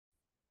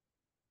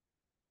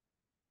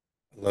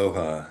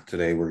Aloha.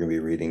 Today we're going to be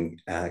reading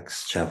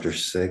Acts chapter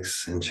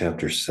 6 and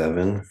chapter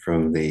 7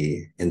 from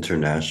the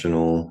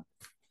international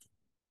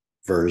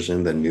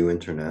version, the New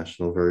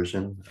International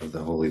Version of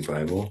the Holy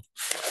Bible.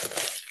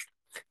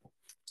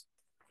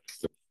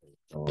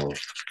 Oh.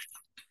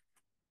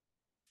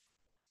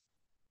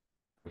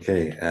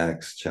 Okay,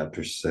 Acts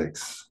chapter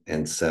 6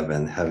 and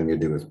 7 having to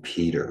do with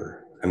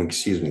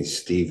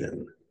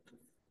Stephen.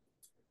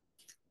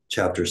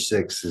 Chapter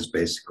 6 is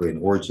basically an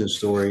origin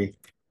story,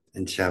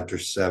 and chapter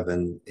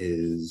 7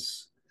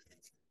 is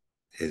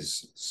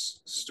his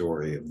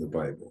story of the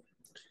Bible.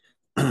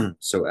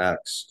 So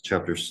Acts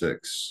chapter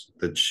 6,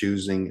 the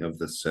choosing of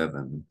the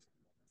seven.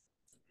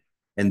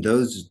 In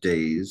those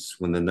days,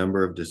 when the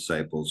number of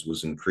disciples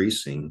was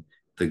increasing,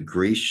 the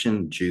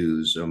Grecian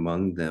Jews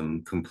among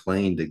them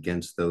complained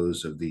against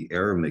those of the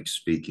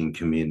Aramaic-speaking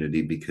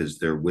community because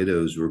their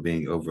widows were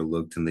being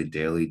overlooked in the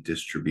daily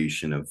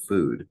distribution of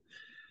food.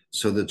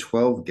 So the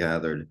 12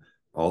 gathered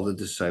all the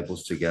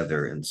disciples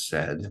together and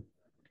said,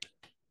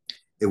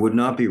 "It would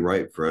not be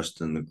right for us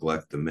to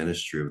neglect the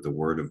ministry of the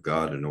word of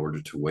God in order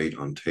to wait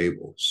on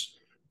tables.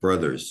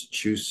 Brothers,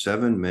 choose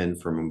 7 men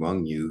from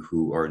among you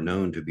who are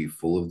known to be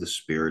full of the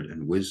Spirit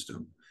and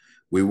wisdom.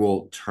 We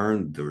will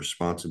turn the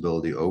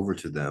responsibility over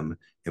to them,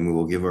 and we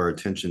will give our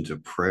attention to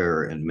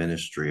prayer and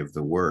ministry of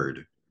the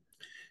word."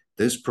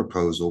 This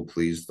proposal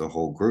pleased the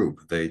whole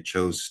group. They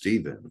chose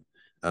Stephen,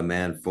 a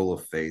man full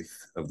of faith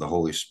of the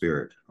Holy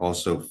Spirit,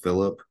 also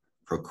Philip,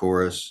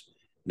 Prochorus,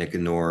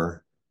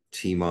 Nicanor,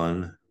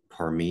 Timon,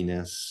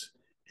 Parmenas,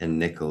 and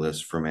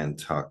Nicholas from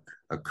Antioch,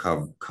 a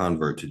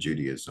convert to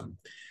Judaism.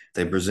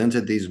 They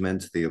presented these men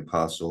to the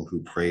apostle,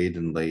 who prayed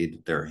and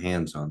laid their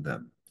hands on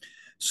them.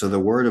 So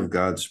the word of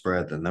God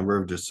spread. The number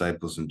of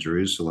disciples in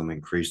Jerusalem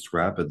increased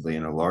rapidly,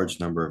 and a large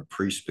number of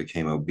priests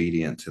became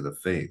obedient to the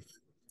faith.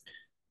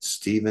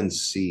 Stephen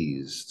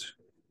seized.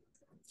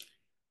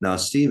 Now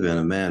Stephen,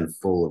 a man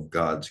full of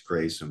God's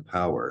grace and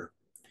power,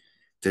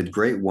 did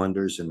great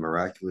wonders and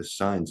miraculous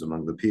signs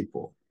among the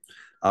people.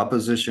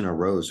 Opposition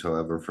arose,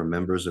 however, from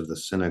members of the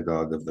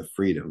synagogue of the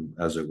Freedom,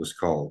 as it was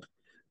called,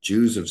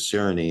 Jews of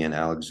Cyrene and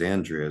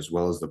Alexandria, as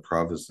well as the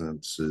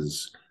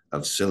provinces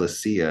of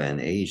Cilicia and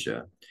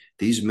Asia.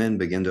 These men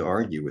began to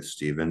argue with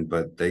Stephen,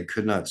 but they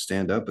could not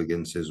stand up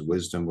against his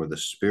wisdom or the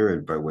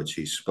spirit by which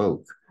he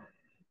spoke.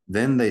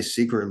 Then they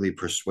secretly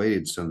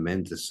persuaded some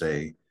men to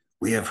say,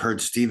 "We have heard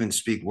Stephen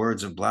speak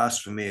words of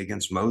blasphemy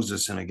against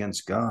Moses and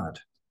against God."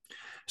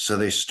 So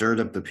they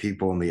stirred up the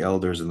people and the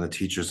elders and the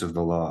teachers of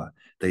the law.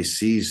 They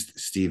seized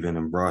Stephen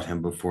and brought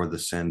him before the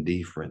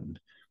Sanhedrin.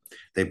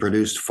 They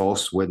produced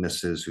false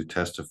witnesses who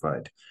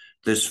testified,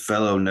 "This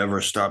fellow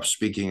never stopped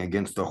speaking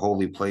against the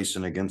holy place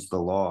and against the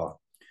law.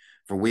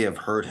 For we have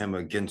heard him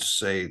against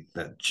say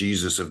that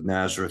Jesus of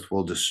Nazareth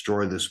will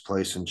destroy this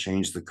place and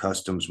change the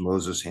customs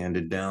Moses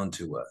handed down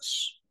to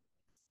us."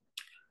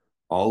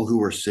 All who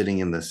were sitting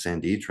in the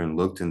Sanhedrin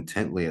looked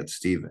intently at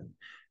Stephen,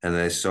 and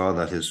they saw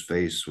that his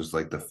face was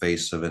like the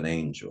face of an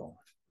angel.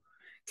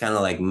 Kind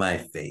of like my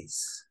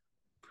face.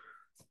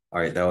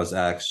 All right, that was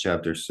Acts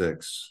chapter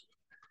 6.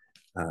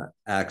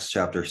 Acts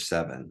chapter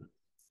 7.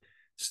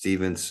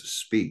 Stephen's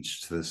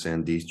speech to the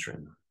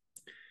Sanhedrin.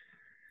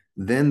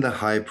 Then the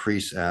high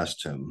priest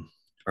asked him,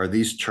 "Are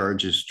these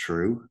charges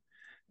true?"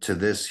 To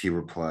this he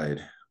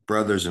replied,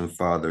 "Brothers and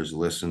fathers,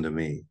 listen to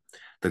me.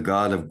 The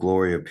God of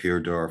glory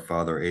appeared to our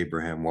father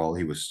Abraham while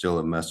he was still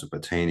in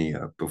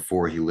Mesopotamia,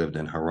 before he lived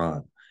in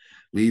Haran.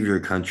 'Leave your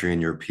country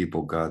and your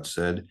people,' God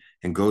said,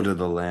 'and go to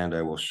the land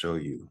I will show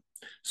you.'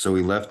 So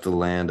he left the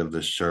land of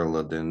the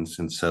Chaldeans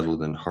and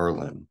settled in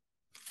Haran.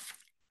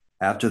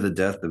 After the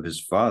death of his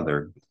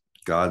father,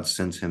 God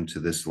sent him to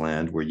this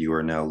land where you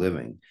are now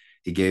living.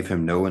 He gave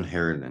him no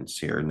inheritance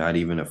here, not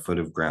even a foot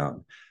of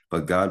ground.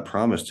 But God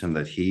promised him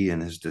that he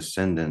and his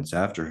descendants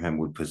after him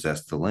would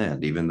possess the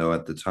land, even though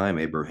at the time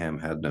Abraham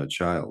had no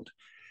child.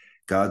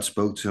 God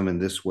spoke to him in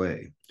this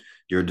way: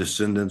 'Your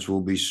descendants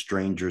will be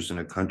strangers in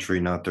a country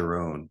not their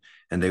own,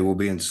 and they will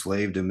be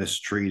enslaved and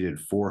mistreated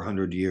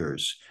 400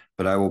 years.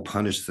 But I will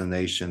punish the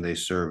nation they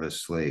serve as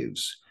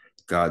slaves.'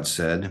 God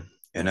said,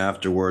 'And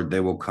afterward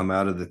they will come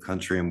out of the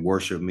country and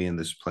worship me in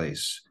this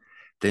place.'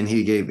 Then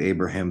he gave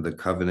Abraham the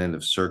covenant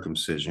of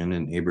circumcision,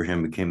 and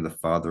Abraham became the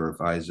father of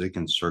Isaac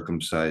and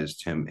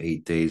circumcised him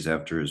 8 days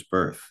after his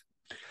birth.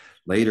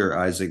 Later,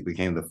 Isaac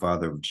became the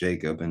father of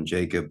Jacob, and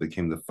Jacob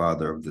became the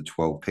father of the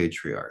 12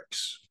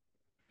 patriarchs.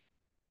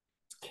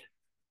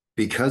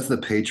 Because the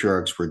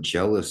patriarchs were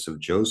jealous of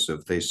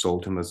Joseph, they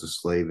sold him as a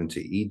slave into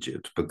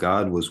Egypt, but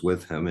God was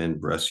with him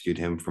and rescued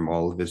him from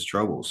all of his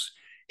troubles.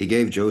 He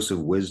gave Joseph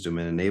wisdom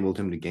and enabled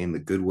him to gain the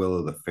goodwill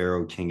of the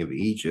Pharaoh king of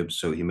Egypt,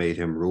 so he made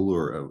him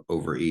ruler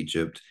over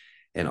Egypt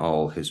and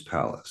all his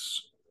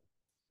palace.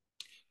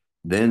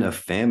 Then a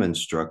famine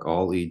struck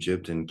all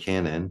Egypt and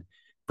Canaan,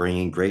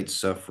 bringing great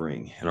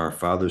suffering, and our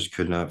fathers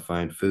could not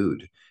find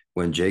food.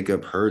 When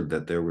Jacob heard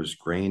that there was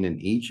grain in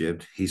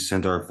Egypt, he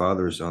sent our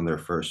fathers on their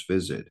first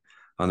visit.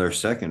 On their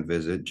second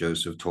visit,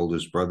 Joseph told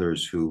his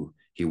brothers who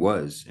he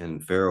was,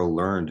 and Pharaoh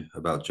learned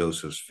about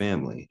Joseph's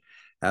family.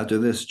 After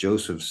this,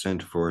 Joseph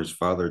sent for his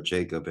father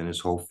Jacob and his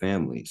whole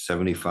family,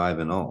 75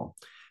 in all.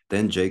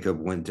 Then Jacob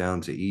went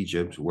down to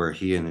Egypt, where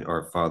he and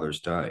our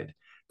fathers died.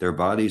 Their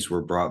bodies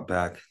were brought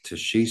back to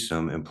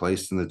Shechem and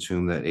placed in the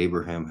tomb that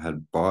Abraham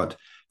had bought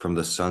from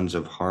the sons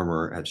of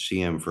Hamor at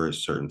Shem for a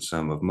certain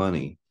sum of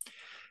money.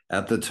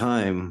 At the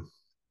time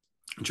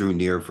drew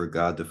near for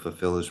God to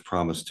fulfill his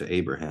promise to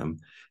Abraham,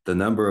 the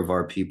number of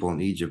our people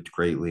in Egypt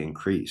greatly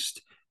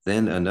increased.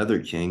 Then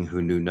another king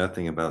who knew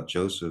nothing about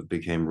Joseph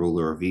became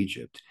ruler of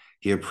Egypt.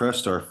 He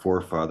oppressed our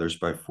forefathers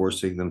by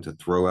forcing them to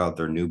throw out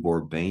their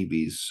newborn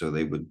babies so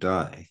they would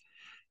die.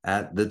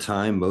 At the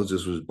time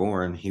Moses was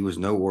born, he was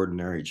no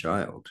ordinary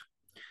child.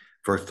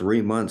 For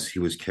 3 months he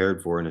was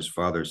cared for in his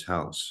father's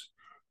house.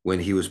 When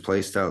he was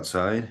placed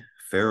outside,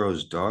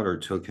 Pharaoh's daughter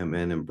took him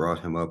in and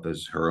brought him up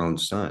as her own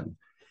son.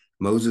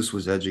 Moses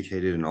was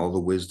educated in all the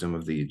wisdom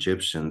of the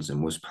Egyptians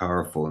and was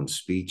powerful in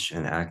speech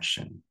and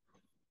action.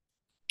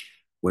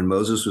 When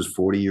Moses was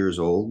 40 years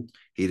old,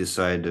 he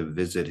decided to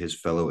visit his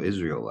fellow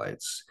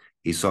Israelites.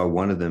 He saw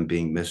one of them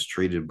being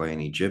mistreated by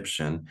an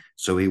Egyptian,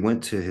 so he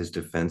went to his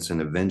defense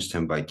and avenged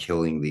him by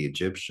killing the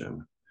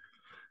Egyptian.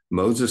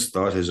 Moses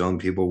thought his own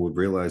people would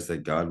realize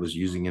that God was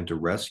using him to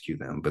rescue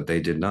them, but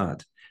they did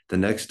not. The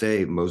next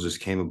day, Moses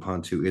came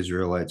upon two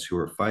Israelites who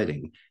were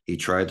fighting. He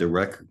tried to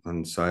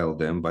reconcile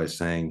them by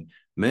saying,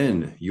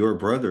 "Men, you are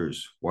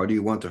brothers. Why do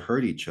you want to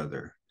hurt each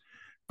other?"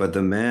 But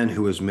the man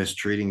who was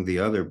mistreating the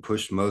other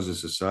pushed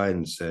Moses aside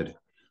and said,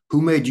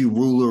 "Who made you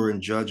ruler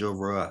and judge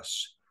over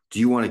us? Do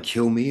you want to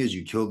kill me as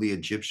you killed the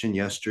Egyptian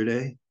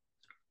yesterday?"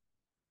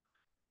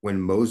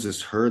 When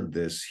Moses heard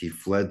this, he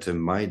fled to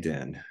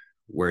Midian,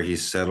 where he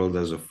settled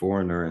as a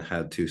foreigner and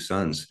had 2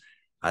 sons.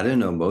 I didn't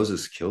know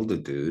Moses killed a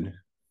dude.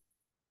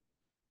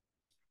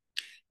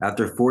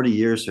 After 40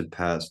 years had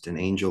passed, an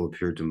angel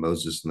appeared to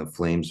Moses in the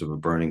flames of a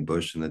burning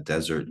bush in the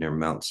desert near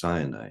Mount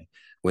Sinai.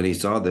 When he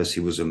saw this, he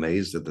was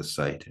amazed at the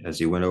sight. As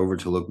he went over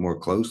to look more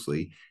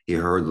closely, he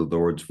heard the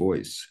Lord's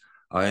voice.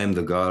 "I am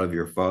the God of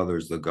your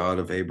fathers, the God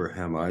of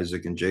Abraham,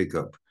 Isaac, and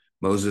Jacob."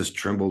 Moses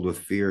trembled with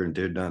fear and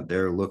did not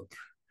dare look.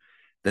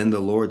 Then the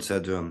Lord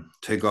said to him,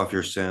 "Take off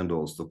your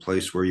sandals. The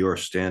place where you are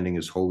standing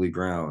is holy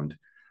ground.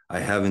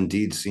 I have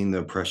indeed seen the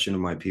oppression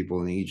of my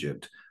people in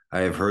Egypt.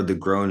 I have heard the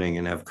groaning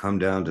and have come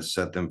down to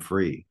set them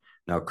free.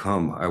 Now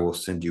come, I will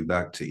send you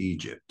back to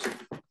Egypt."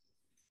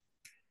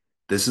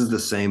 This is the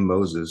same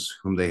Moses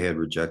whom they had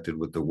rejected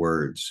with the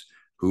words,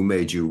 "Who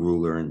made you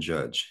ruler and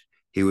judge?"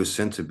 He was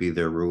sent to be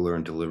their ruler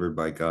and delivered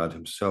by God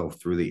himself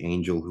through the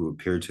angel who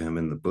appeared to him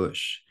in the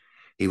bush.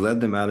 He led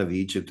them out of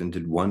Egypt and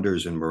did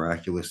wonders and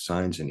miraculous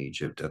signs in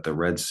Egypt, at the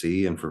Red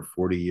Sea, and for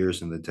 40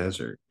 years in the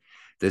desert.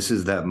 This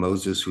is that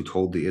Moses who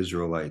told the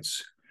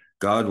Israelites,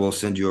 "God will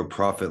send you a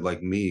prophet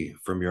like me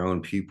from your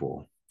own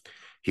people."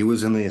 He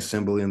was in the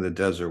assembly in the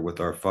desert with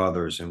our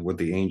fathers, and with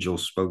the angel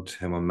spoke to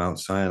him on Mount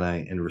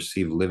Sinai and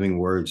received living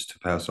words to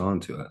pass on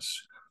to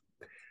us.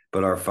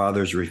 But our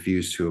fathers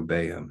refused to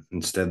obey him.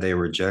 Instead, they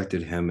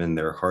rejected him, and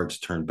their hearts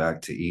turned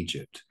back to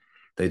Egypt.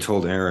 They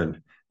told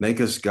Aaron, "Make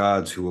us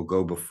gods who will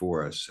go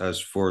before us. As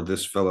for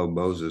this fellow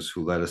Moses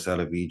who led us out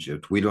of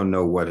Egypt, we don't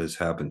know what has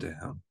happened to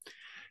him."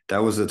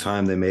 That was the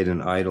time they made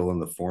an idol in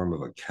the form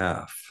of a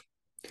calf.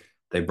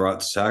 They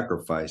brought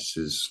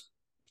sacrifices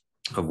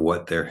of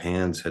what their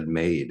hands had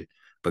made,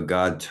 but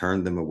God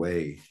turned them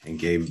away and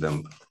gave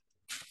them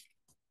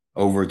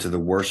over to the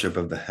worship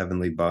of the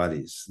heavenly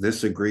bodies.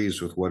 This agrees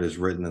with what is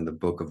written in the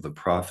book of the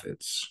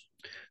prophets.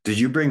 "Did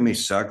you bring me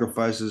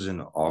sacrifices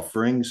and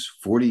offerings?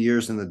 40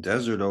 years in the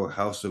desert, O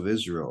house of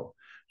Israel.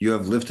 You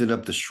have lifted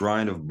up the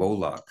shrine of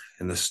Moloch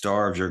and the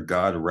star of your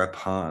god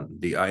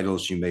Rephan, the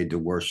idols you made to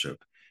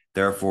worship.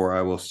 Therefore,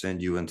 I will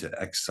send you into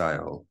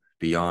exile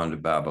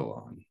beyond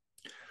Babylon."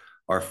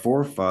 Our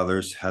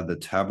forefathers had the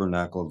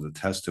tabernacle of the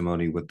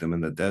testimony with them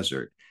in the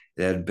desert.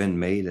 It had been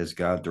made as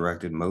God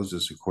directed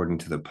Moses according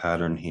to the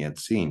pattern he had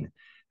seen.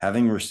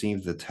 Having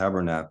received the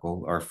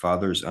tabernacle, our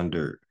fathers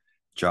under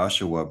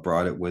Joshua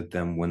brought it with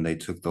them when they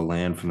took the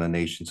land from the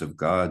nations of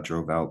God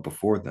drove out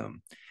before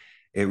them.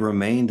 It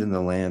remained in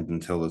the land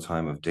until the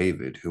time of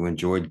David, who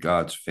enjoyed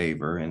God's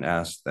favor and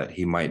asked that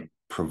he might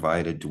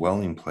provide a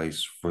dwelling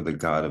place for the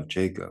God of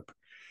Jacob.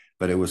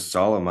 But it was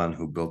Solomon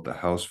who built the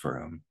house for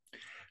him.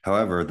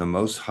 However, the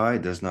Most High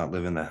does not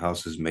live in the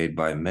houses made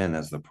by men,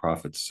 as the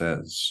prophet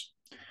says.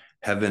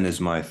 "Heaven is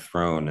my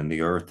throne, and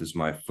the earth is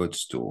my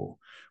footstool.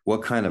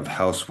 What kind of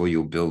house will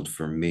you build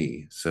for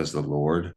me, says the Lord?